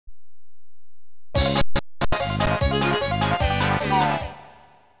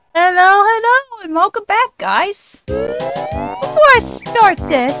and welcome back, guys. Before I start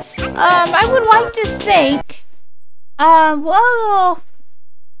this, I would like to thank, Loulovski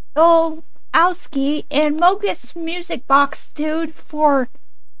and Mogus Music Box Dude for,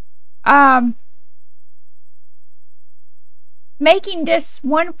 making this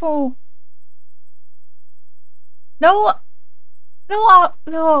wonderful Lolouf.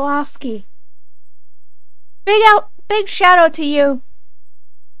 Big shout out to you.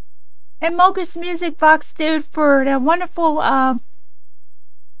 And Mogus Music Box Dude for the wonderful, I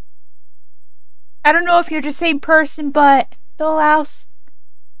don't know if you're the same person, but Loloufski,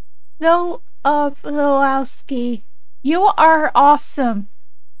 you are awesome.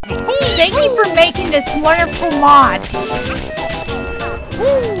 Thank you for making this wonderful mod.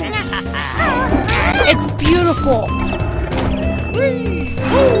 It's beautiful.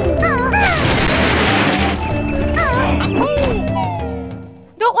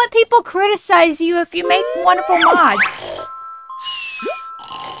 Don't let people criticize you if you make wonderful mods.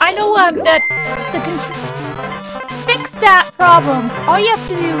 I know that fix that problem. All you have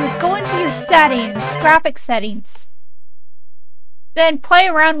to do is go into your settings, graphic settings. Then play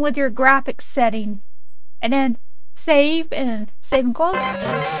around with your graphics setting. And then save and close.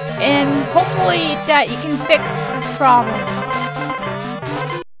 And hopefully that you can fix this problem.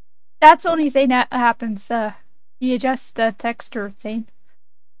 That's the only thing that happens. You adjust the texture thing.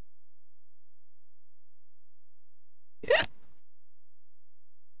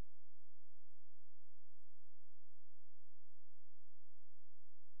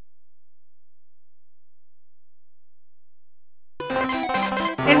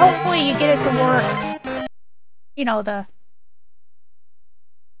 And hopefully you get it to work. You know,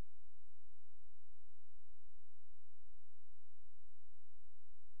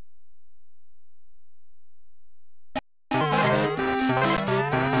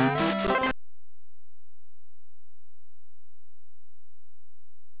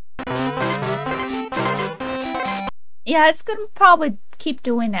 yeah, it's gonna probably keep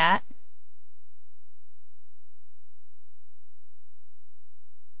doing that.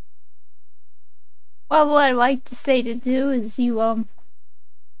 Well, what I'd like to say to do is you,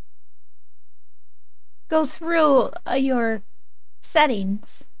 go through your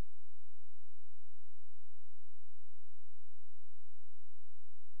settings.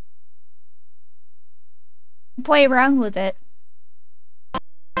 Play around with it.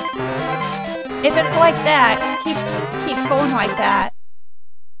 If it's like that, keep going like that.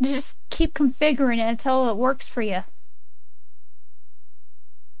 Just keep configuring it until it works for you.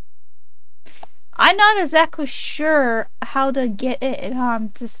 I'm not exactly sure how to get it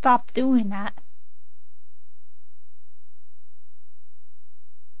to stop doing that.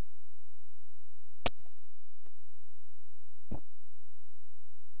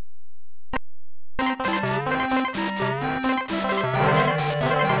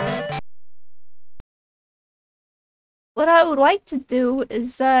 What I would like to do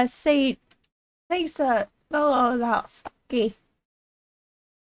is say thanks Loloufski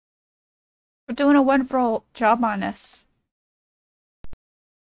for doing a wonderful job on this.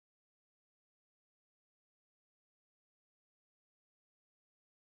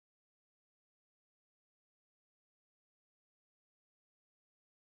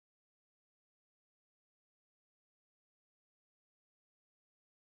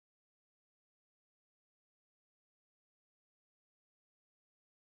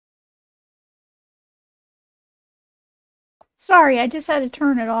 Sorry, I just had to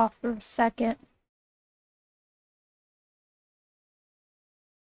turn it off for a second.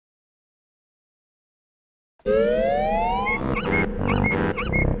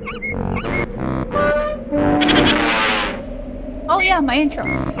 Oh yeah, my intro.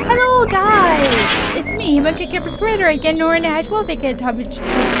 Hello guys! It's me, Monkey Campus Creator again, Nora Natural, again, Tommy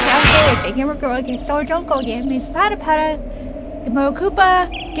Travel, again, Gamer Girl, again, Star Jungle, again, Miss Pata Pata, Mo Koopa,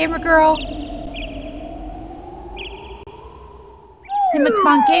 Gamer Girl,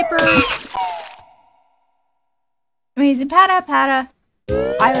 Come Capers, Amazing Pata Pata.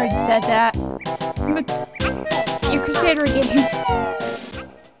 I already said that. Your Crusader Games.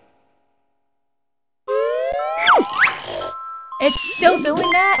 It's still doing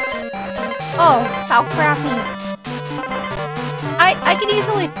that? Oh, how crappy. I can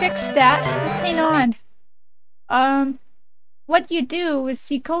easily fix that. Just hang on. What you do is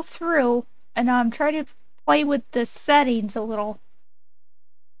you go through and try to play with the settings a little.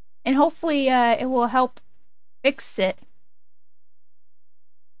 And hopefully it will help fix it.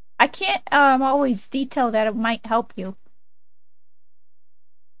 I can't always detail that it might help you.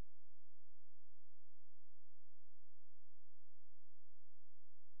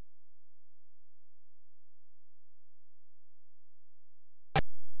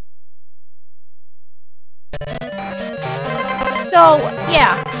 So,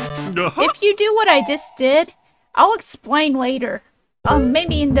 yeah. If you do what I just did, I'll explain later.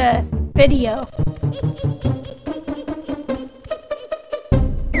 Maybe in the video.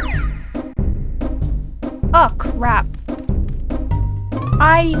 Oh, crap.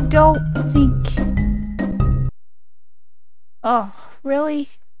 I don't think... Oh, really?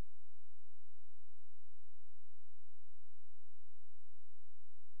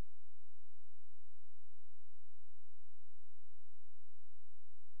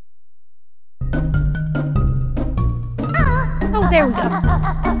 Oh, there we go.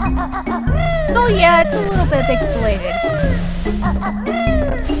 So yeah, it's a little bit pixelated.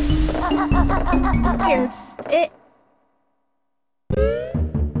 Here's it.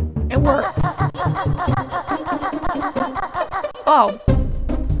 It works. Oh.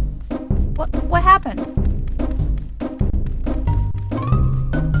 What happened?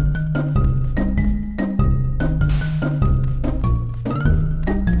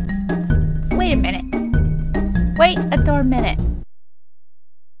 Wait a minute. Wait a darn minute.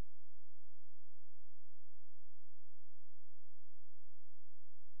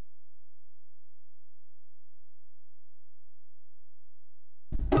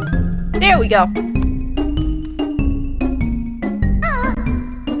 There we go.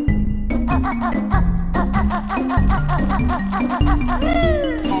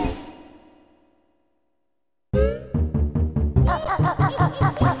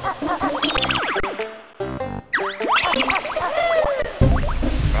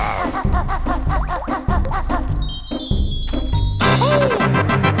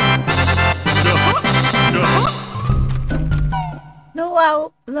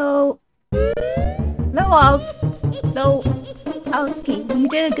 Loulovski, you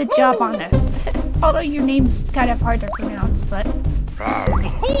did a good job on this. Although your name's kind of hard to pronounce, but...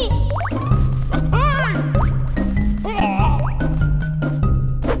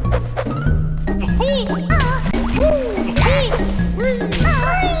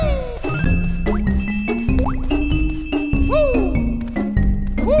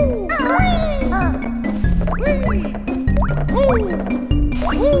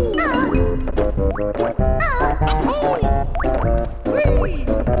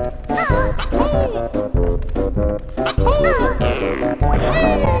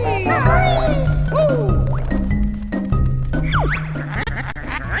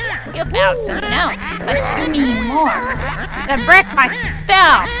 You found some notes, but you need more. Then break my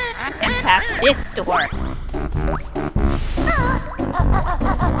spell and pass this door.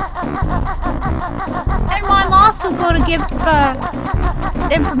 And I'm also going to give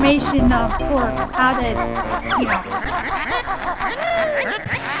information for how to, you know,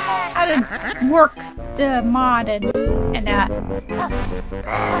 how to work the mod and that,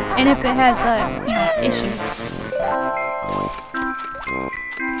 and if it has you know, issues.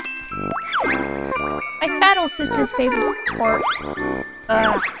 My fat old sister's favorite sport.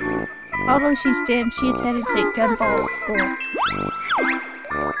 Although she's dim, she attended St. Dunbal's school.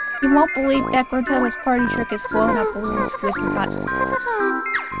 You won't believe that Gruntella's party trick is blowing up balloons with your butt.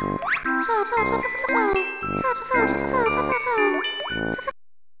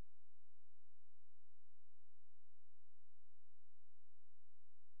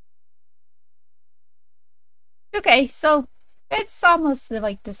 Okay, so it's almost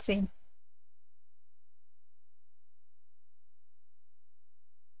like the same.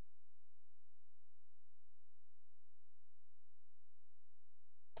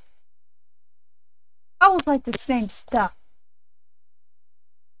 Almost like the same stuff.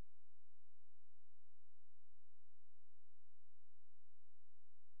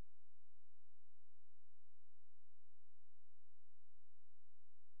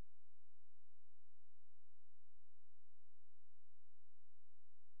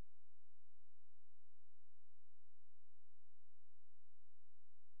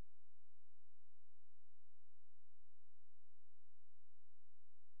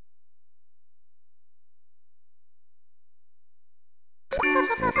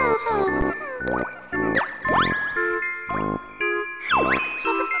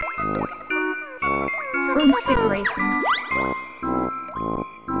 Broomstick racing.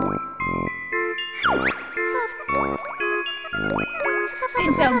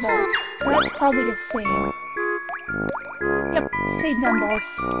 St. Dunbal's. That's probably the same. Yep, St. Dunbal's.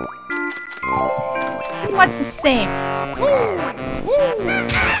 What's the same?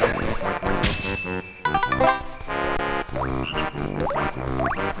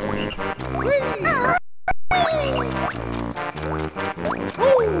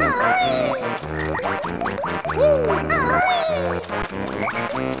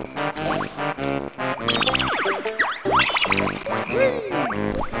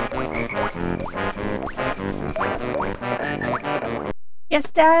 Yes,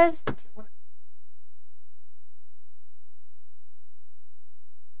 Dad?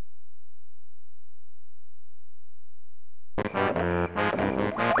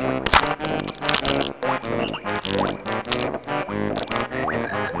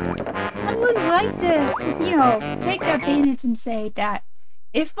 I would like to, you know, take advantage and say that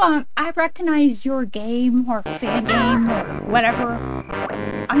if I recognize your game or fan game or whatever,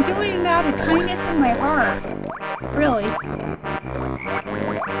 I'm doing it out of kindness in my heart. Really.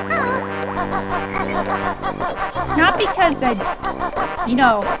 Not because I, you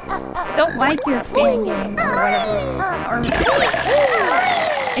know, don't like your fan game or whatever. Or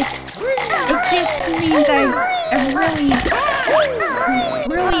it just means I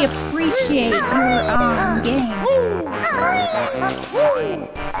really appreciate your game.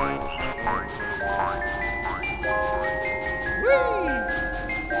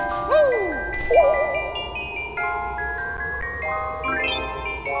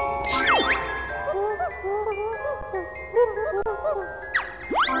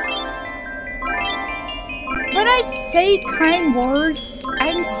 When I say kind words,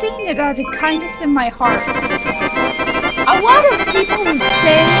 I'm saying it out of kindness in my heart. A lot of people would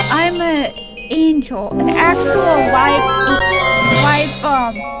say I'm an angel, an actual live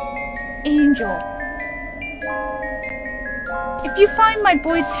angel. If you find my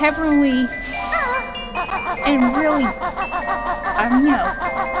voice heavily and really, you know,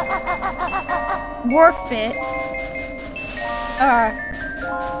 worth it,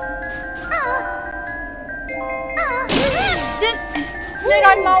 then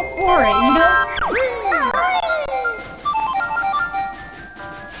I'm all for it, you know?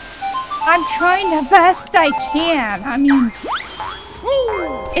 I'm trying the best I can. I mean,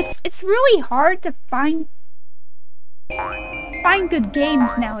 it's really hard to find good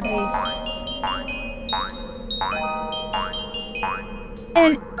games nowadays.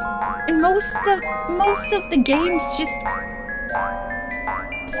 And most of the games just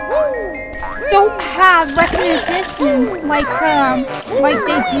don't have recognition like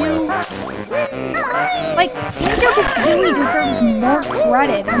they do. Like, Banjo Kazooie deserves more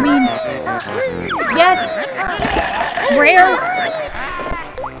credit. I mean, yes, Rare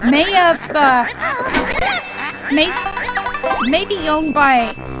may be owned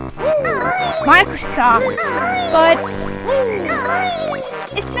by Microsoft, but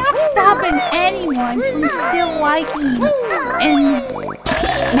it's not stopping anyone from still liking and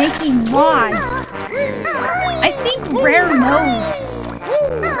making mods. I think Rare knows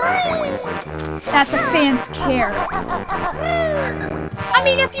that the fans care. I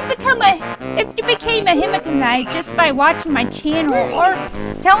mean, if you became a Himikanite just by watching my channel or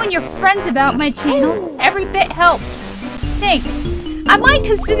telling your friends about my channel, every bit helps. Thanks. I might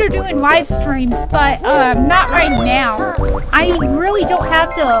consider doing live streams, but not right now. I really don't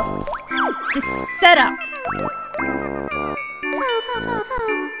have the setup.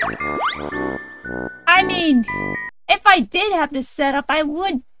 I mean, if I did have this setup, I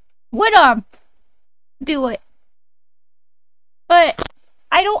would do it. But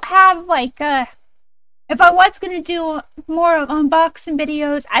I don't have like if I was gonna do more of unboxing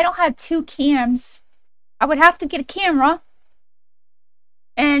videos, I don't have 2 cams. I would have to get a camera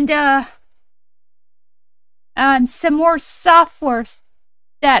and some more software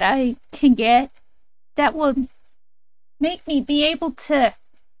that I can get that will make me be able to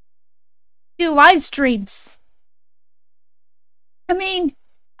do live streams. I mean,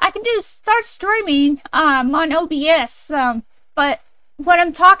 I can start streaming on OBS, but what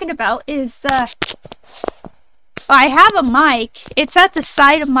I'm talking about is I have a mic. It's at the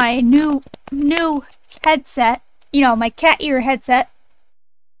side of my new headset. You know, my cat ear headset.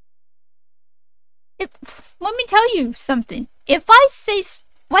 Let me tell you something. If I say,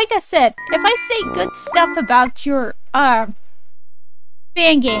 like I said, if I say good stuff about your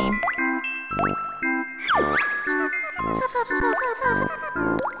fan game,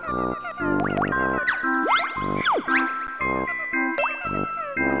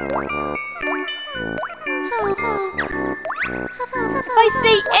 if I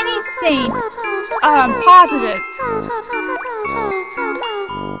say anything positive,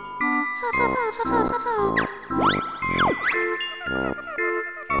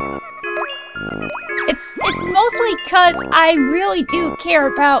 it's mostly because I really do care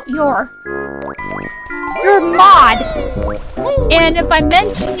about your mod. And if I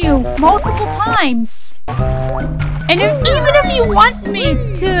mention you multiple times, and even if you want me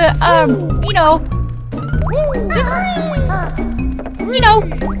to, you know, just, you know,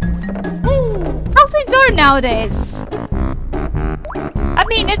 how things are nowadays.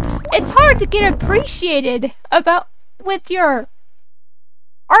 mean, it's hard to get appreciated about with your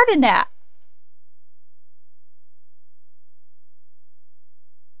art in that.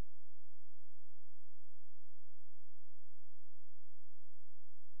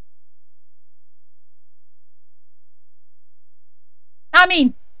 I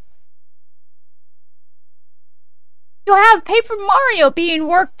mean, you have Paper Mario being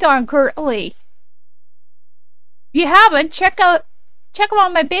worked on currently. If you haven't, check out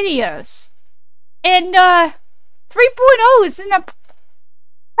my videos. And 3.0 is in the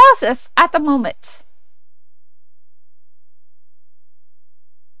process at the moment.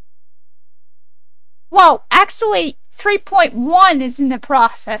 Well, actually 3.1 is in the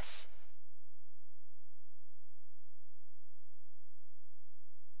process.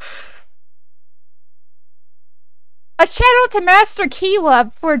 A shout out to Master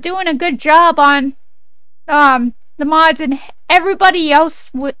Keylove for doing a good job on the mods, and everybody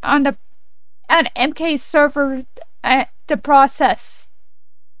else on MK server the process.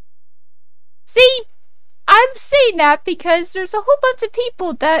 See, I'm saying that because there's a whole bunch of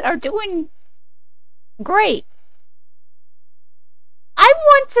people that are doing great. I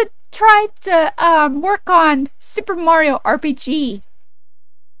want to try to work on Super Mario RPG.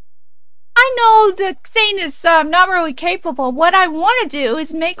 I know the thing is not really capable. What I want to do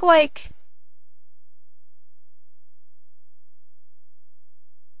is make like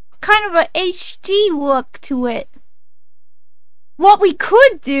kind of a HD look to it. What we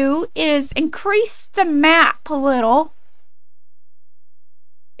could do is increase the map a little,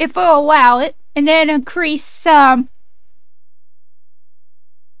 if we'll allow it, and then increase the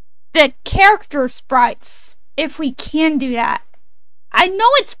character sprites, if we can do that. I know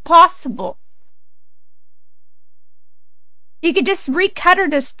it's possible. You could just recolor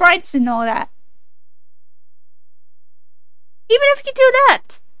the sprites and all that. Even if you do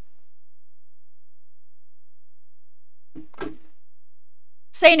that.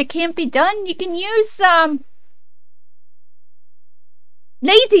 Saying it can't be done, you can use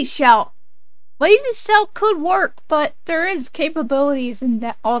Lazy Shell. Lazy Shell could work, but there is capabilities in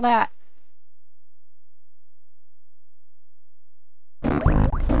that, all that.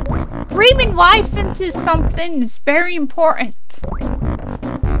 Breathing life into something is very important.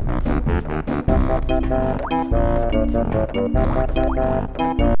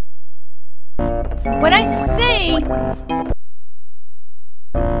 When I say...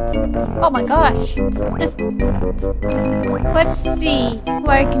 Oh my gosh. Let's see what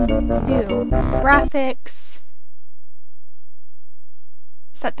I can do. Graphics.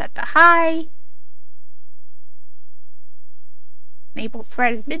 Set that to high. Enable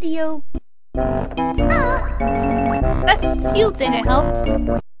threaded video. That still didn't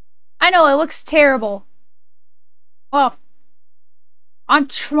help. I know, it looks terrible. Well, I'm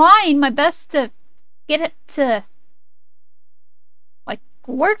trying my best to get it to like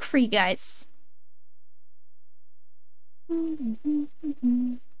work for you guys.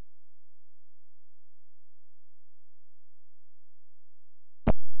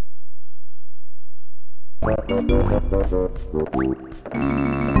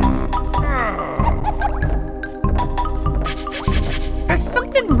 There's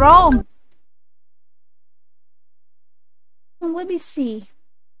something wrong. Well, let me see.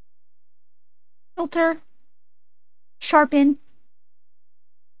 Filter. Sharpen.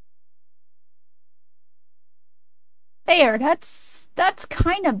 There, that's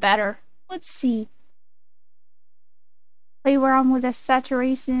kind of better. Let's see. Play around with the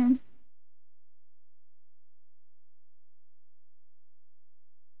saturation.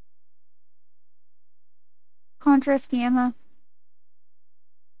 Contrast gamma.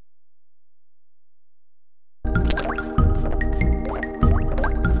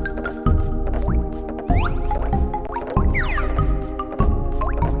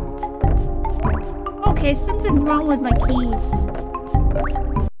 Okay, something's wrong with my keys.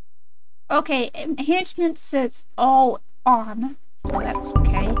 Okay, enhancements says all on, so that's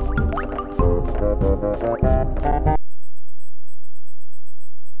okay.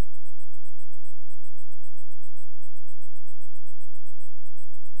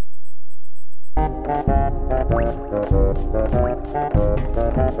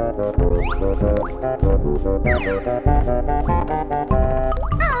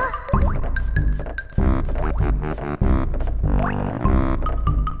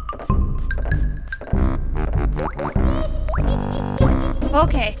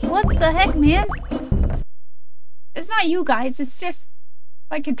 Okay, what the heck, man? It's not you guys, it's just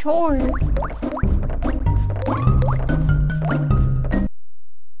my controller.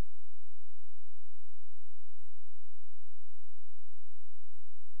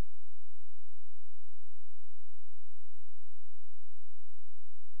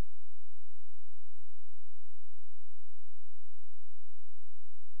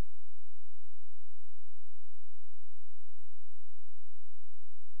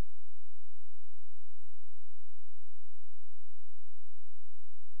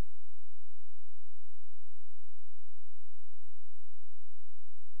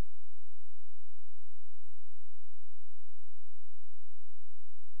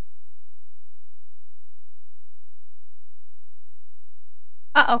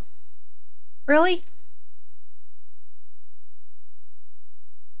 Uh-oh. Really?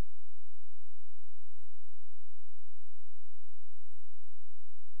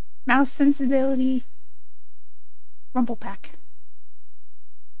 Mouse sensibility. Rumble pack.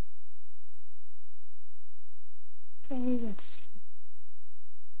 Okay, let's see.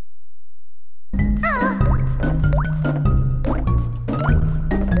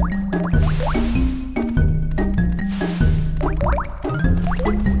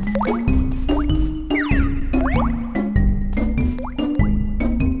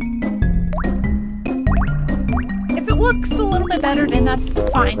 If it looks a little bit better, then that's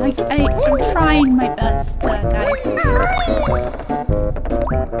fine. I'm trying my best, guys. I'm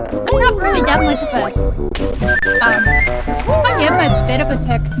not really that much of a, I am a bit of a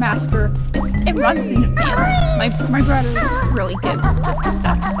tech master. It runs in the family. My brother is really good with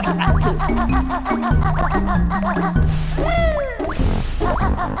stuff like that too.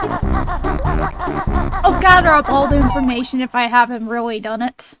 I'll gather up all the information if I haven't really done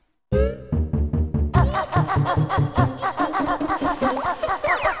it.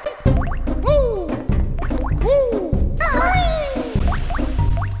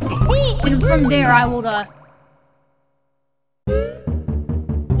 And from there I will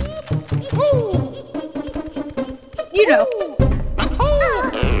you know.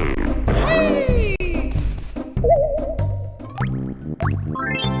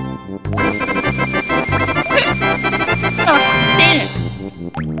 Oh, damn it.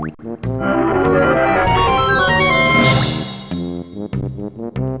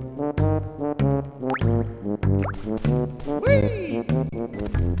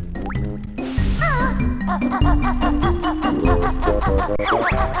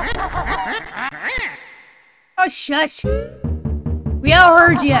 Oh, shush. We all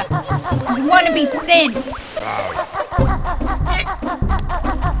heard you. You want to be thin.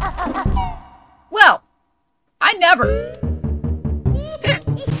 Well, I never.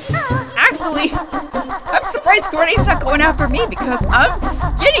 Actually, I'm surprised Gordon's not going after me because I'm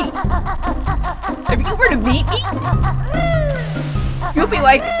skinny. If you were to meet me, you'll be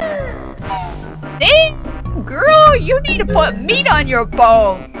like, dang, girl, you need to put meat on your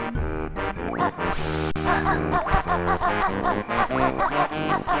bone.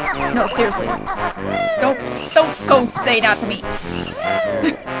 No, seriously. Don't go say that to me.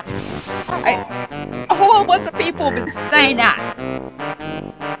 A whole bunch of people have been saying that.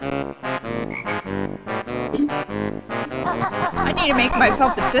 I need to make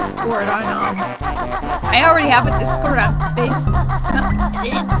myself a Discord on, I already have a Discord on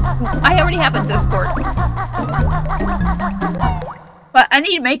I already have a Discord. But I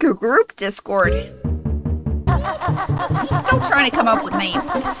need to make a group Discord. I'm still trying to come up with a name.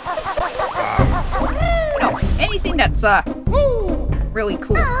 You know, anything that's, really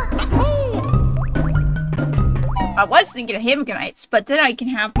cool. I was thinking of Hammerganites, but then I can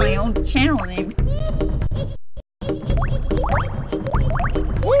have my own channel name.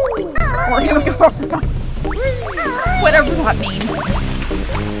 Or Hammerganites. Whatever that means.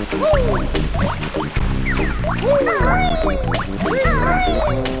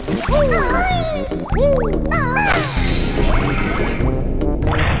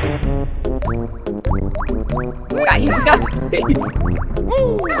 I got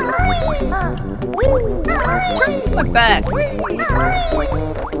trying my best.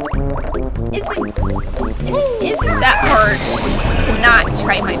 Isn't that hard to not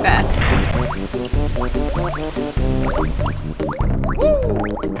try my best?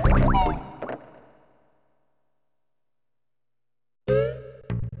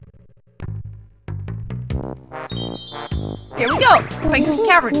 Here we go! Clankers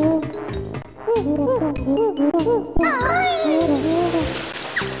Cavern!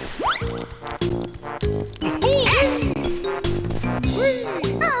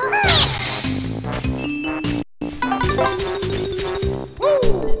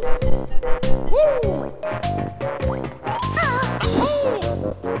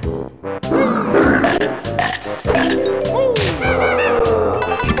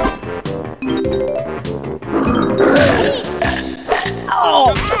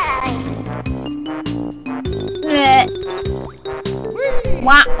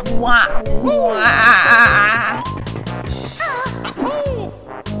 Wah, wah, wah.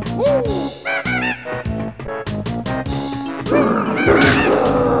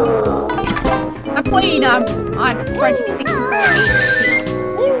 I'm playing on Project64 HD.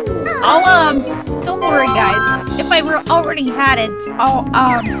 Don't worry guys. If I already had it,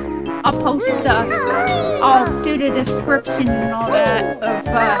 I'll post I'll do the description and all that of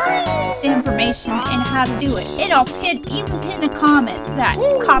the information information and how to do it. And I'll even pin a comment that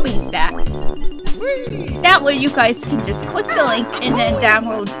copies that. That way you guys can just click the link and then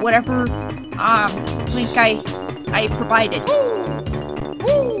download whatever link I provided.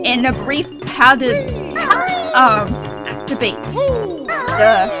 And a brief how to activate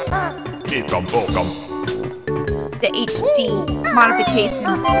the HD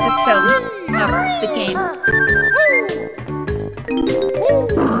modification system of the game.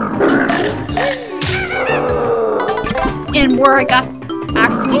 And where I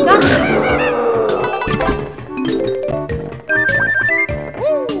actually got this.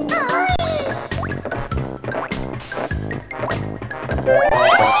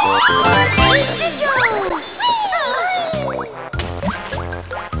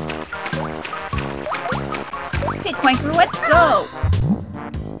 Okay, Clanker, let's go.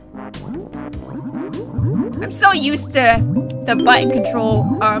 I'm so used to the button control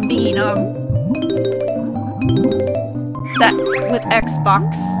being set with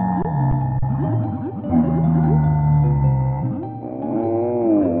Xbox.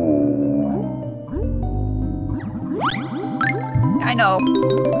 I know.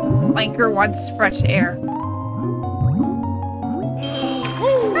 Clanker wants fresh air.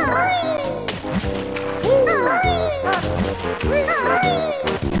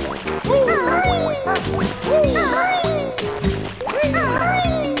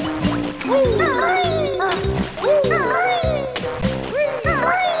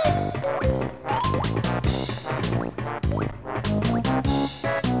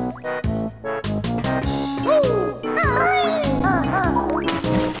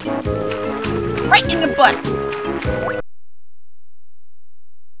 Right in the butt.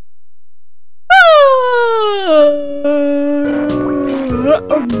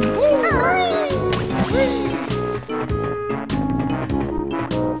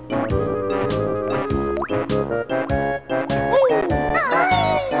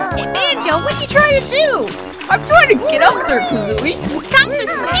 Hey Banjo, what are you trying to do? I'm trying to get up there, Kazooie. We got to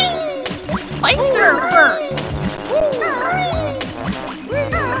save Clanker first.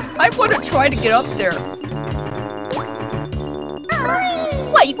 I want to try to get up there.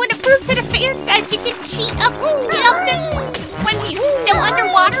 What, you want to prove to the fans that you can cheat up to get up there when he's still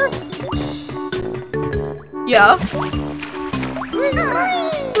underwater? Yeah.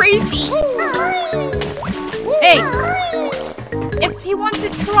 Crazy. Hey, if he wants to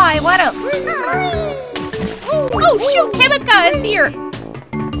try, let him. Oh shoot, Himika is here.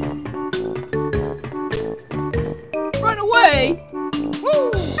 Run away.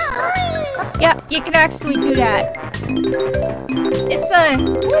 Yeah, you can actually do that. It's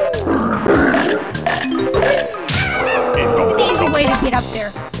an easy way to get up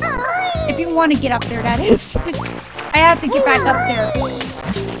there. If you want to get up there, that is. I have to get back up there.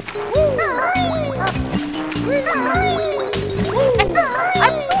 I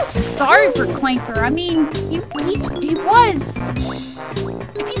feel sorry for Clanker. I mean, he was.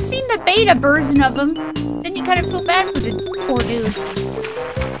 If you've seen the beta version of him, then you kind of feel bad for the poor dude.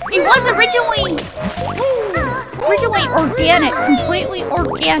 He was originally organic, completely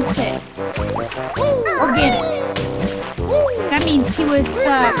organic. That means he was,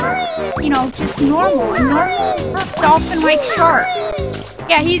 you know, just normal, a normal dolphin-like shark.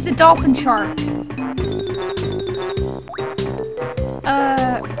 Yeah, he's a dolphin shark.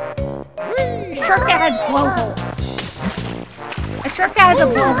 A shark that has blowholes. A shark that has a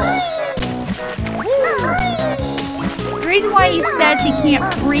blowhole. The reason why he says he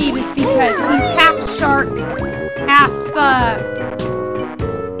can't breathe is because he's half shark, half,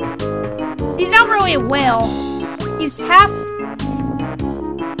 he's not really a whale. He's half...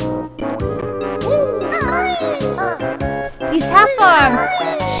 He's half,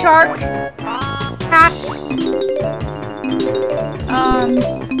 shark, half,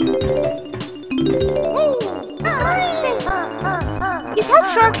 he's half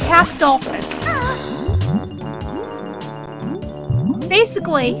shark, half dolphin.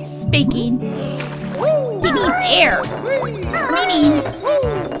 Basically speaking, he needs air. Meaning,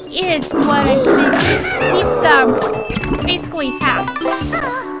 he is what I say. He's, basically half.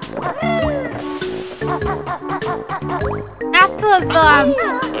 Half of,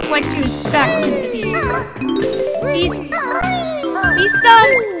 what you expect him to be. He's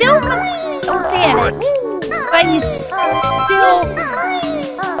still organic, but he's still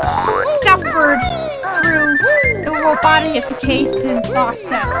suffered through the robotification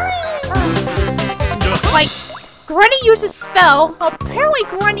process. Like, Grunny used a spell, apparently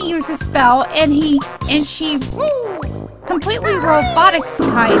Grunny used a spell, and she completely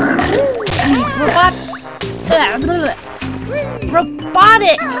roboticized,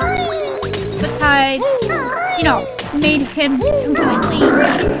 besides, you know, made him completely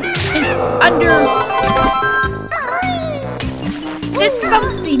under... Did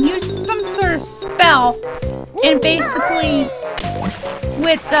something, used some sort of spell, and basically,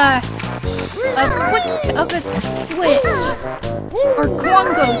 with a flick of a switch, or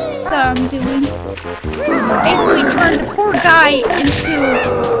Congo's doing, basically turned the poor guy into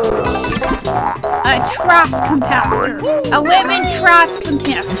a trash compactor, a lemon trash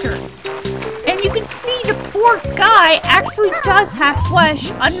compactor. And you can see the poor guy actually does have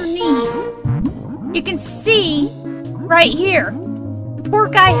flesh underneath. You can see right here, the poor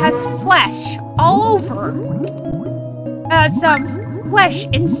guy has flesh all over. Some flesh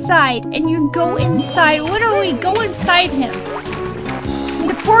inside, and you go inside, literally go inside him. And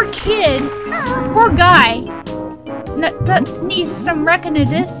the poor kid, poor guy, that needs some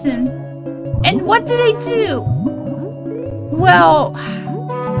recognition. And what do they do? Well,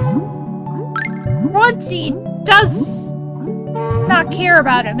 Ronzi does not care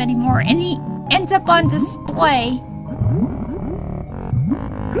about him anymore, and he ends up on display.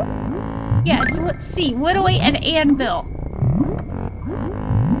 Yeah, so let's see, literally an anvil.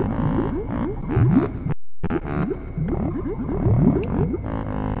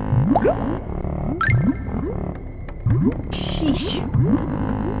 Sheesh.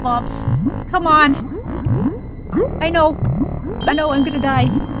 Bobs, come on. I know I'm gonna die.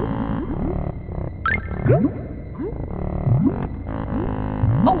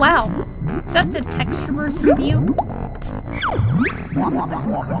 Oh wow, is that the texture version view?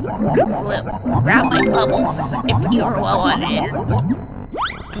 Wrap my bubbles if you are well on air.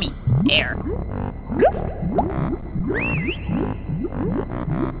 I mean, air.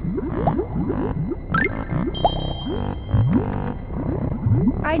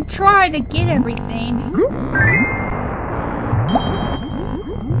 I try to get everything.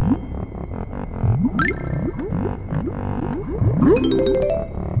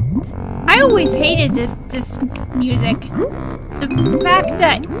 I always hated this music. The fact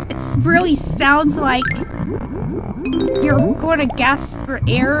that it really sounds like you're going to gasp for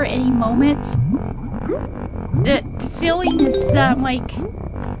air any moment. The feeling is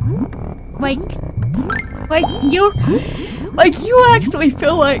you actually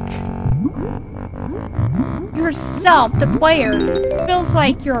feel like yourself, the player, feels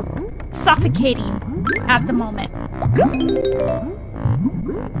like you're suffocating at the moment.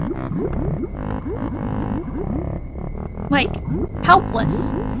 Like,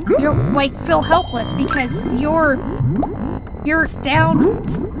 helpless. You're like feel helpless because you're down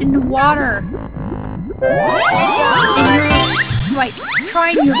in the water. And you're like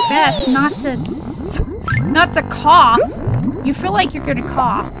trying your best not to cough. You feel like you're gonna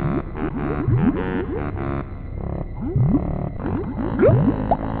cough.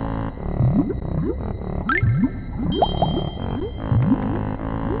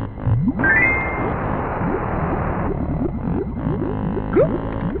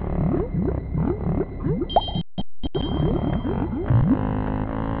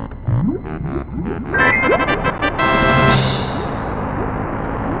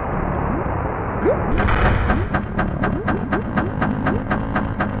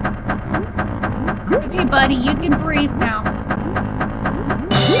 Okay, buddy, you can breathe now.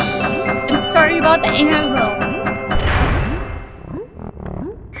 I'm sorry about the anvil.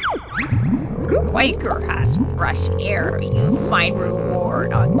 Quaker has fresh air. You find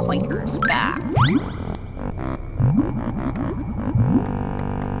reward on Clanker's back.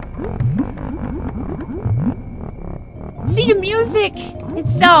 See the music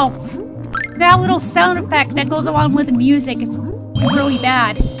itself. That little sound effect that goes along with the music, it's really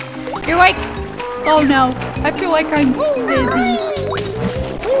bad. You're like, oh no, I feel like I'm dizzy.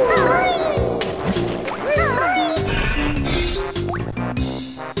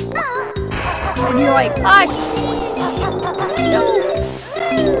 And you're like, hush! No.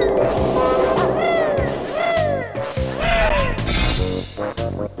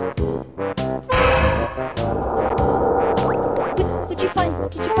 Did you find a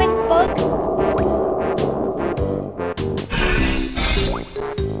bug?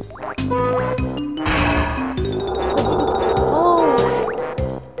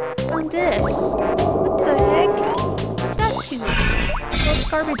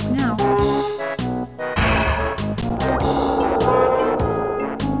 Garbage now.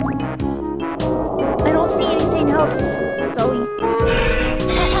 I don't see anything else, Zoe.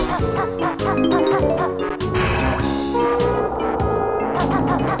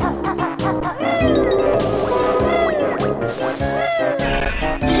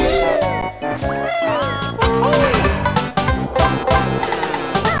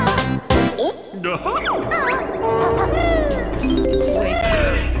 Wait,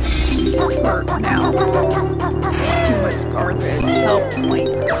 it's hurt now. Ate too much garbage. Help,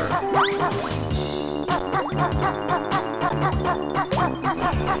 Clanker.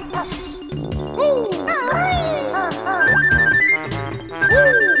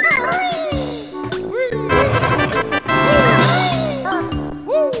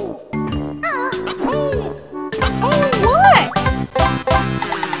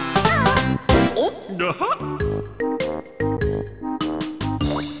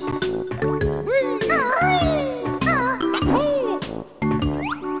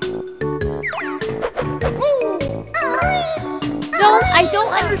 I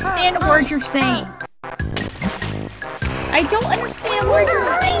don't understand a word you're saying. I don't understand a word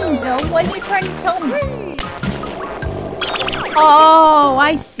you're saying, Zoe. What are you trying to tell me? Oh,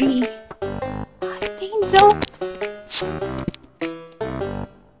 I see. Dang, Zoe.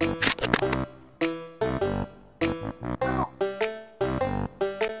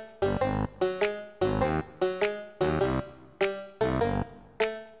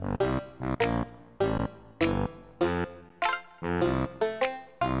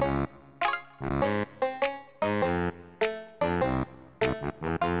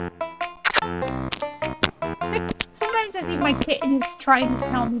 Sometimes I think my kitten is trying to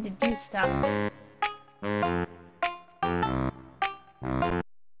tell me to do stuff.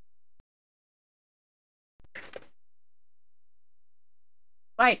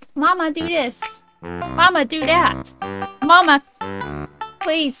 Like, Mama, do this. Mama, do that. Mama,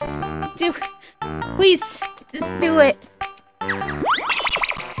 please, please, just do it.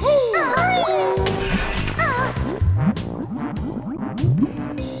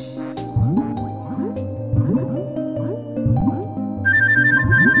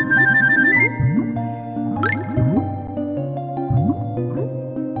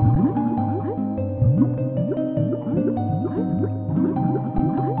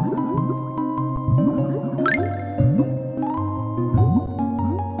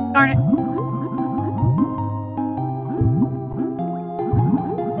 Darn it.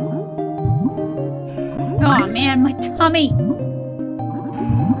 Oh man, my tummy.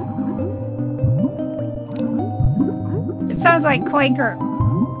 It sounds like Quaker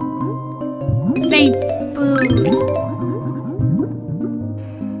saying food.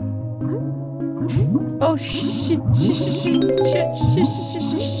 Oh shit, shit.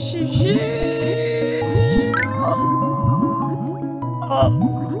 Oh.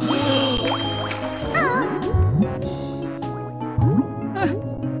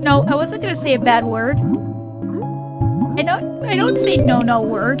 No, I wasn't gonna say a bad word. I don't say no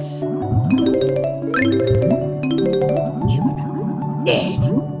words.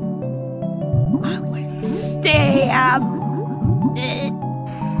 I would stab.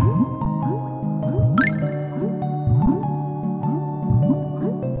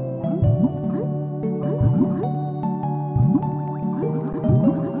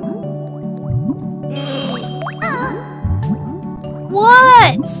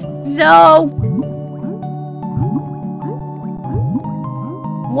 What? Zoe?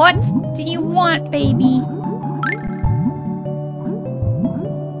 What do you want, baby?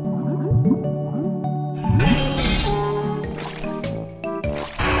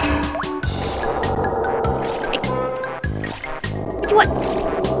 What do you want?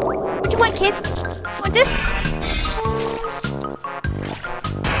 What do you want, kid? Want this?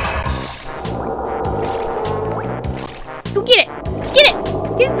 Go get it! Get it!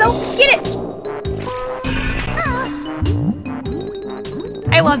 Get it, Zoe! Get it!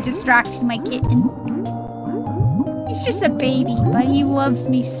 I love distracting my kitten. He's just a baby, but he loves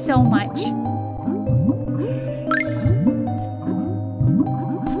me so much.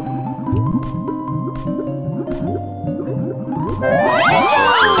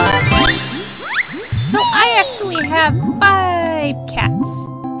 So I actually have 5 cats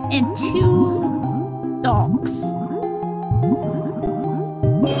and 2 dogs.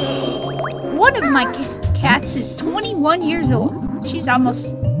 One of my cats is 21 years old. She's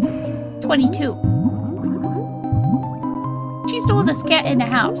almost 22. She's the oldest cat in the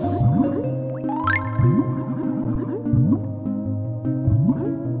house.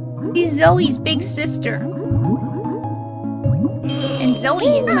 She's Zoe's big sister. And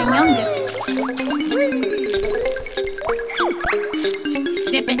Zoe is my youngest.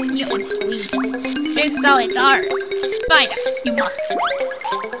 Dip it, you and sweet. Big Solid's ours. Find us, you must.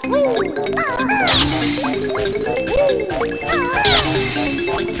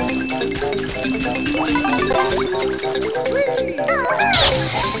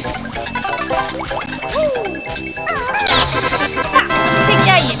 Big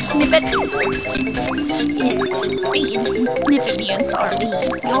guy, you snippy. snippets. Yes, free snippet mutes are me.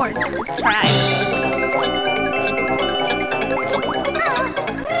 Yours is prize.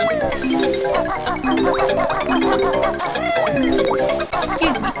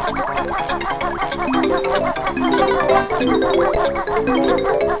 Excuse me.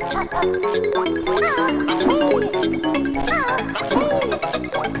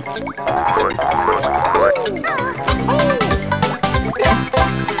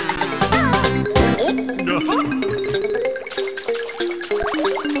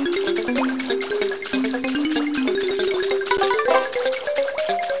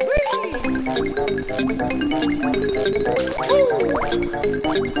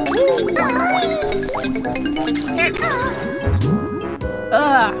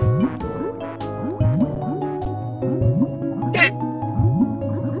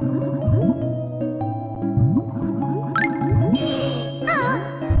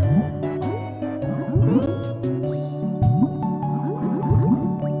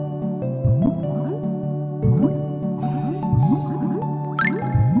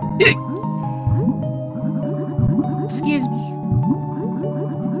 Excuse me.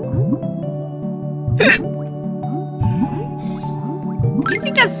 Do you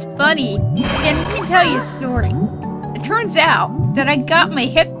think that's funny? And let me tell you a story. It turns out that I got my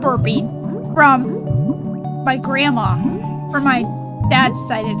hic burping from my grandma, from my dad's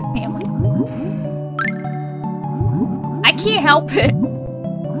side of the family. I can't help it.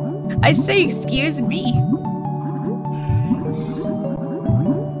 I say excuse me.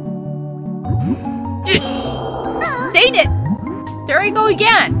 Dang it! There I go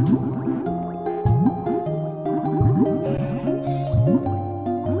again!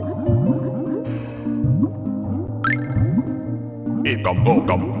 Ika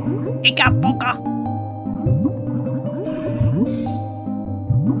boka. Ika boka.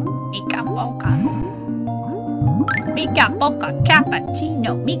 Mika boka. Mika boka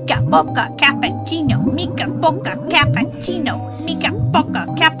cappuccino. Mika boka cappuccino. Mika boka cappuccino. Mika boka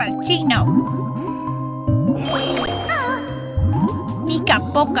cappuccino. Mika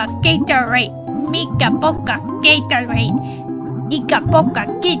boka Gatorade. Mika boka Gatorade. Ika boka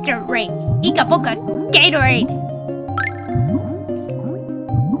Gatorade. Ika boka Gatorade.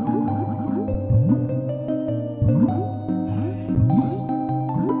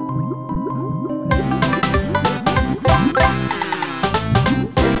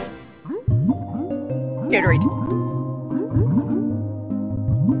 Gatorade.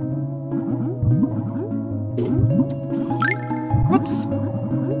 Whoops.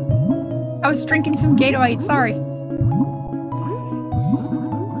 I was drinking some Gatorade, sorry.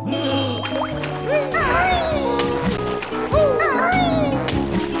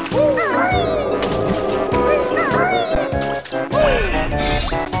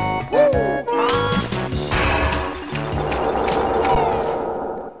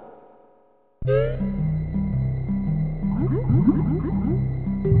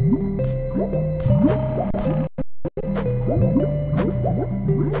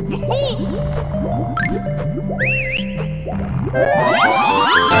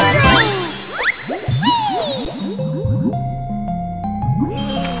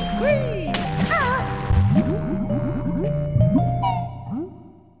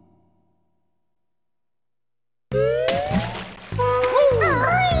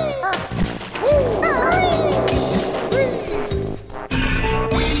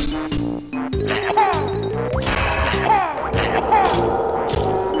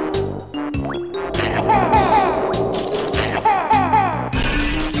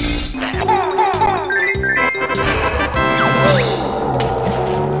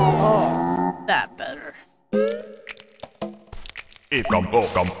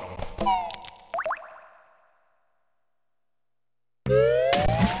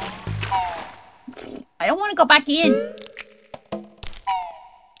 I don't want to go back in.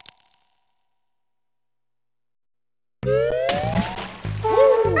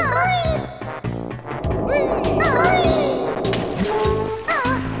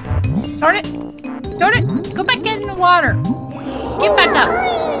 Darn it! Darn it! Go back in the water. Get back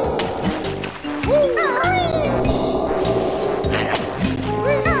up.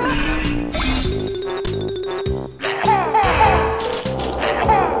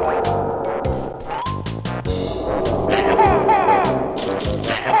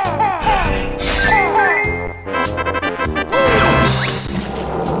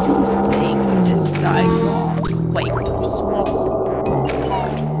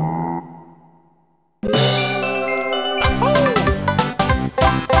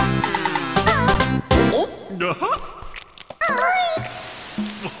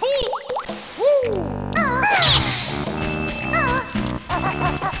 This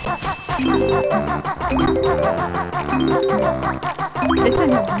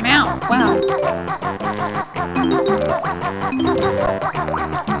is his mouth, wow.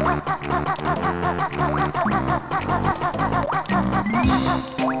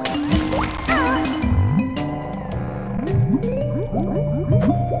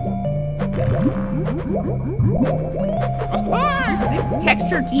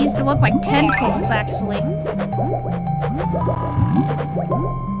 Textures used to look like tentacles, actually.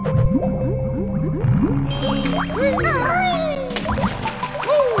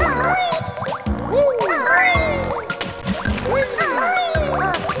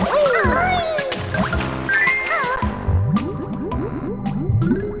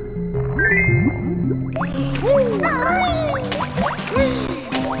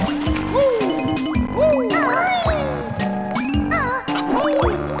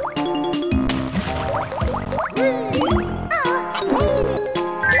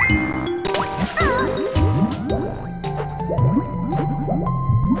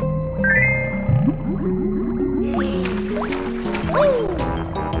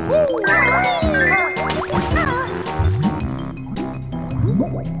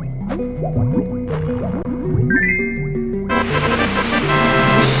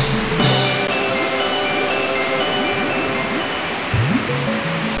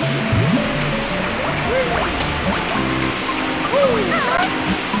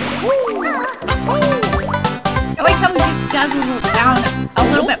 I like how he just guzzles down a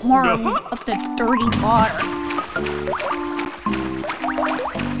little bit more of the dirty water.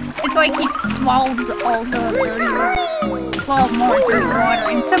 It's like he swallowed all the dirty, swallowed more dirty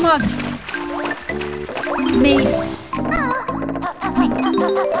water, and somehow made,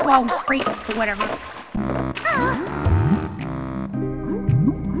 well, crates or whatever.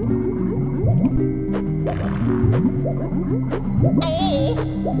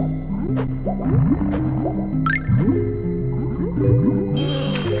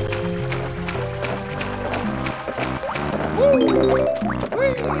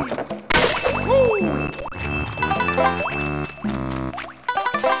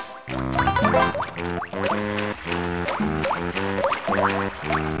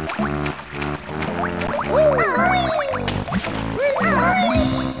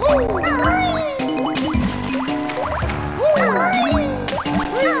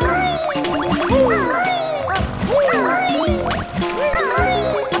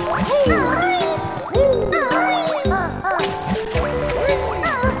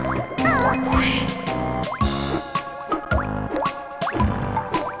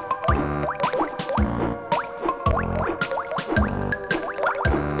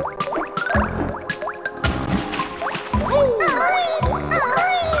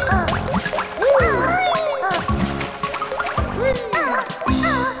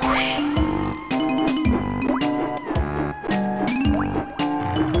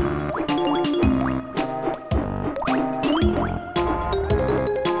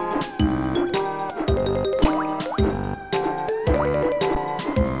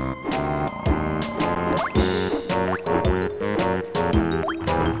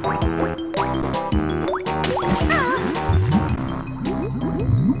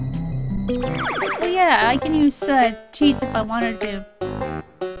 I can use cheats if I wanted to.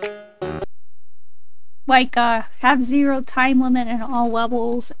 Like, have 0 time limit in all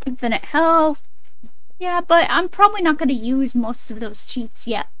levels, infinite health. Yeah, but I'm probably not going to use most of those cheats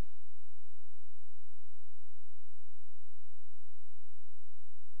yet.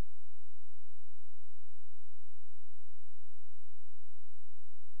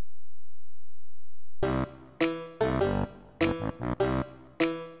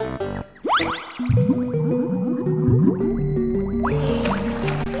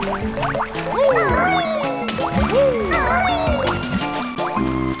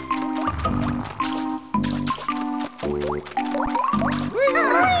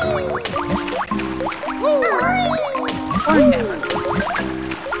 Or never.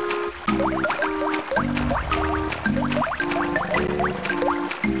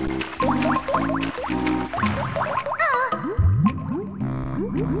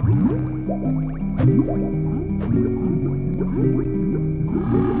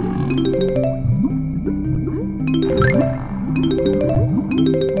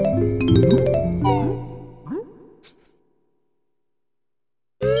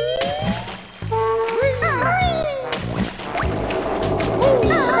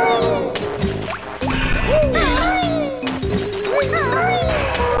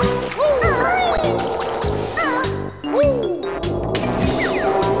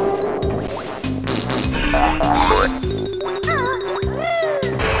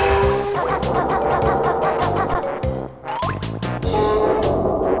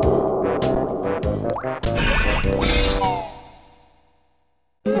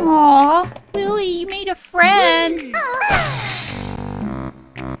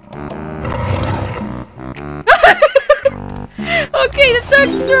 Okay, the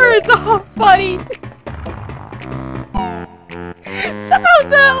texture is all funny. Somehow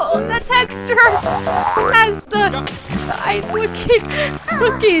the texture has the ice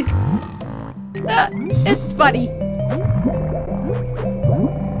looking. It's funny.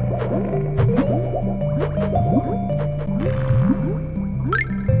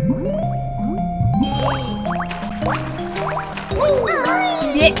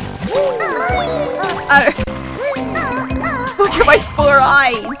 Yeah. Look at my 4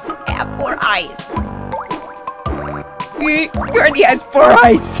 eyes. I have 4 eyes. He already has 4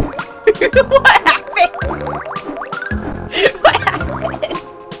 eyes. What happened? What happened?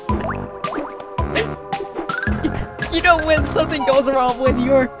 You know when something goes wrong when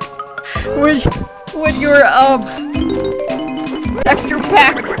your texture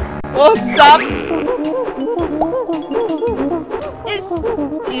pack won't stop.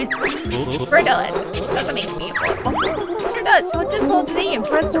 Sure does. Doesn't make me beautiful. Sure does. So it just holds Z and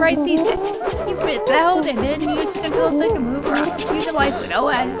press the right C-stick. You press out and then use the control stick to move around. Utilize Window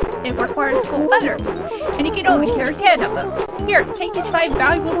as it requires gold feathers. And you can only carry 10 of them. Here, take these 5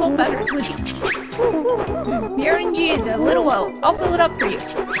 valuable gold feathers with you. The RNG is a little low. I'll fill it up for you.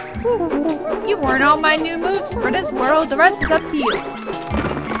 You learn all my new moves for this world. The rest is up to you.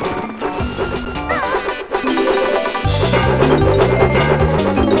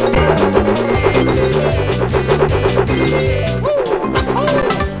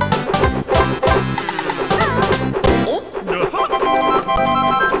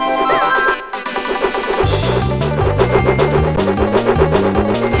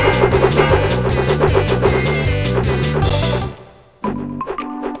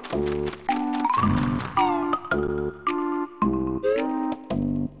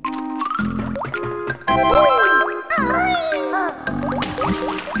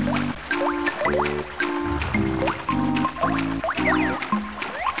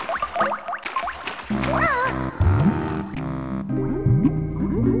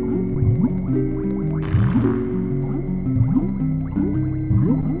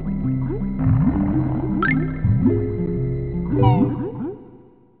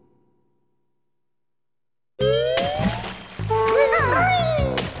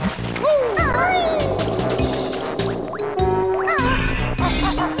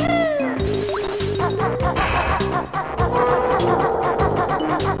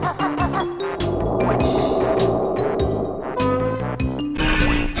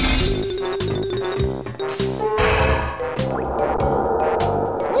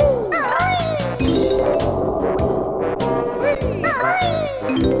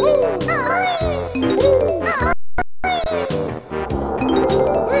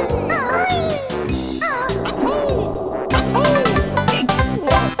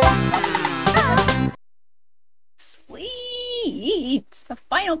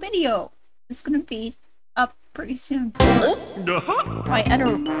 Video is gonna be up pretty soon. My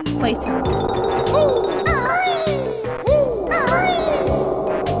other playthrough.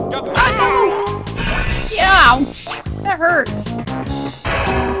 Ouch! That hurts.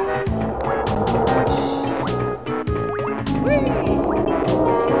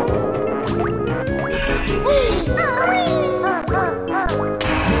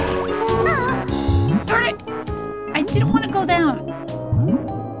 Darn it! I didn't want to go down.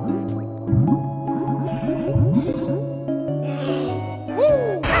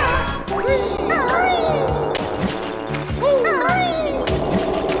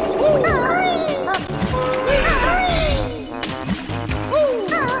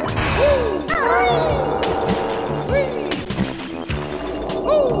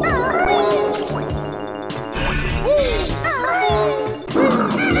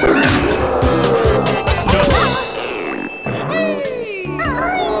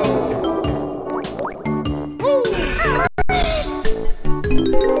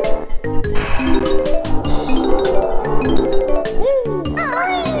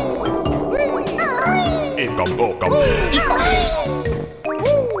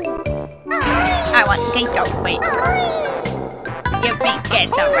 I want Gatorade. Give me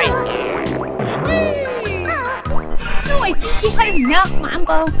Gatorade. No, I think you had enough,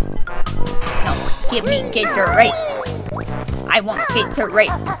 Mambo. No, give me Gatorade. I want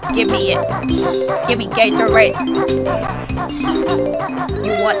Gatorade. Give me it. Give me Gatorade.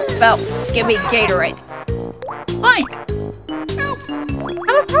 You want spell? Give me Gatorade. Fine.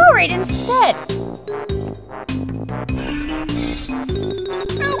 Have a Powerade instead.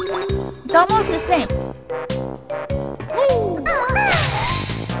 It's almost the same.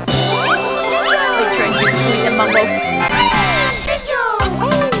 Make sure you use a Mumbo.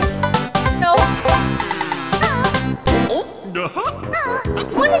 No.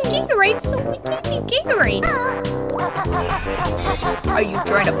 Are you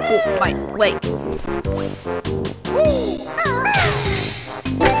trying to pull my leg?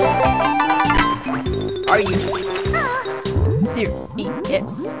 Are you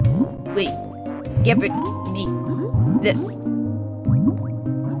seriously giving me this?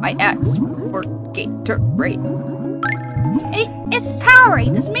 I asked for Gatorade. It's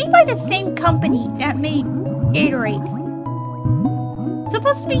Powerade. It's made by the same company that made Gatorade. It's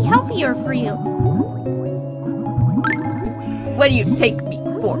supposed to be healthier for you. What do you take me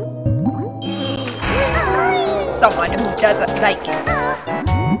for? Someone who doesn't like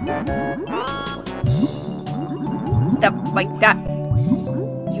stuff like that.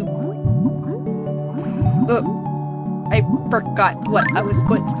 I forgot what I was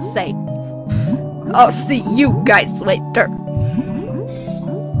going to say. I'll see you guys later.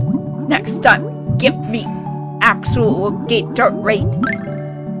 Next time, give me actual Gatorade.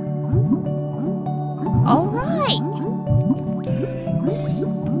 Alright.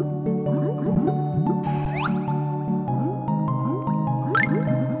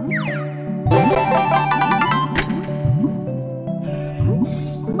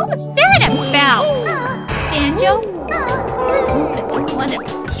 What was that about, Banjo? I don't want him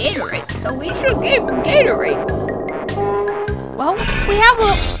Gatorade, so we should give him Gatorade. Well, we have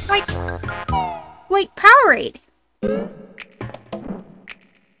a, like Powerade.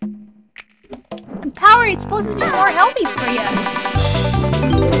 And Powerade's supposed to be more healthy for you.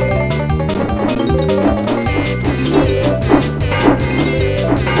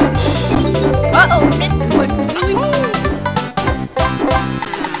 Uh-oh, missing one, Kazooie.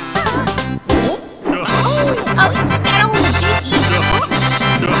 At least we got all the biggies.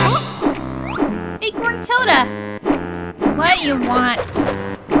 Hey, Gruntilda. What do you want?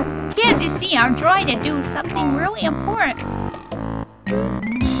 Can't you see I'm trying to do something really important?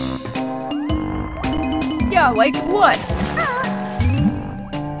 Yeah, like what?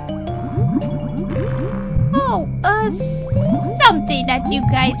 Oh, something that you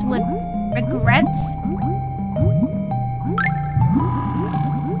guys would regret.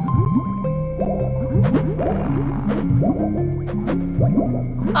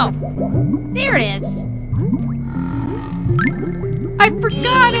 Oh, there it is. I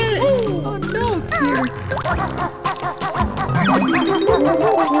forgot it! Oh no, dear.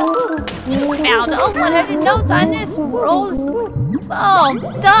 You found all 100 notes on this world. Well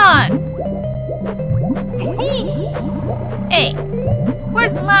done! Hey,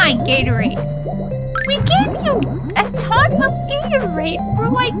 where's my Gatorade? We gave you a ton of Gatorade for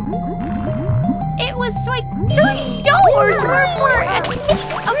like... It was like $30 worth for a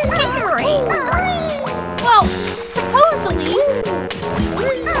case of Gatorade. Well, supposedly...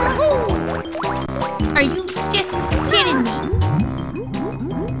 Are you just kidding me?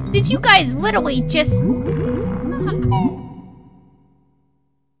 Did you guys literally just...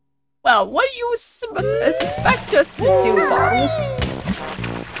 Well, what do you suspect us to do, Bottles?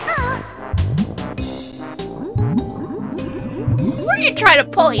 Were you trying to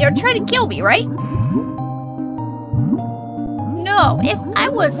pull me or trying to kill me, right? No, if I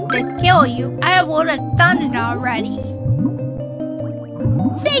was to kill you, I would have done it already.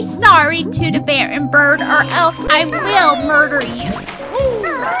 Say sorry to the bear and bird, or else I will murder you.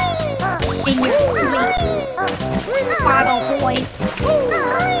 In your sleep, bottle boy.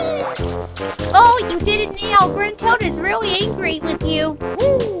 Oh, you did it now. Gruntilda's really angry with you.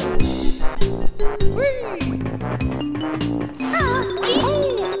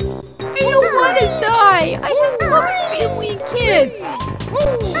 I don't want to die. I have loving family and kids.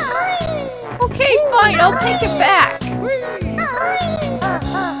 Okay, fine. I'll take it back.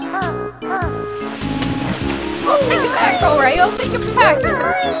 I'll take it back, alright, I'll take it back.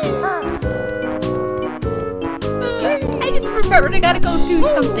 I just remembered I gotta go do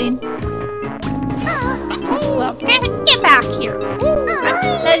something. Well, get back here.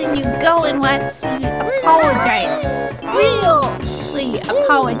 I'm letting you go unless you apologize. Really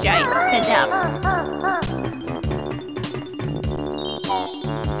apologize to them.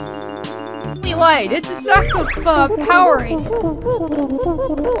 We lied, it's a sack of Powerade.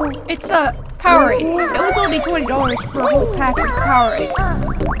 It's a Powerade. It was only $20 for a whole pack of Powerade.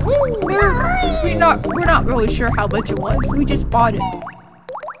 We're not really sure how much it was. We just bought it.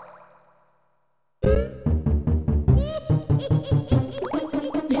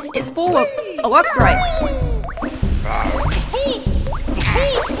 It's full of electrolytes.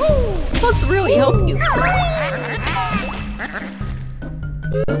 It's supposed to really help you.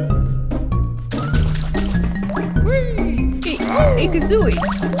 Hey, Kazooie.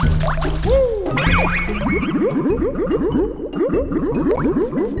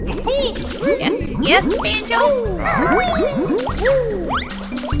 Yes, Banjo?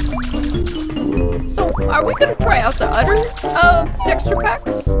 So, are we gonna try out the other texture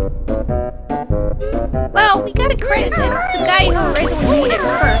packs? Well, we gotta credit the guy who originally made it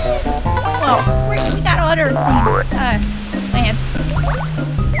first. Well, we got other things planned.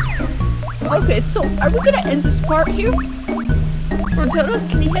 Okay, so are we gonna end this part here? Roberto,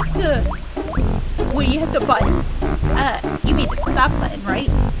 can you hit the... Will you hit the button? You mean the stop button, right?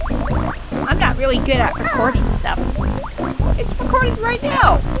 I'm not really good at recording stuff. It's recording right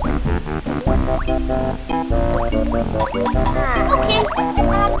now. Okay,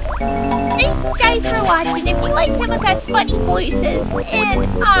 thank you guys for watching. If you like Himika's funny voices and,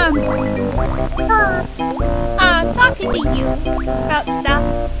 her, talking to you about stuff,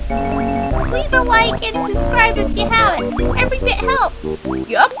 leave a like and subscribe if you haven't. Every bit helps.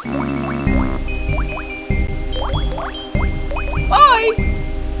 Yup. Bye.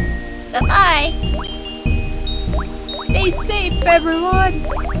 Goodbye. Stay safe, everyone.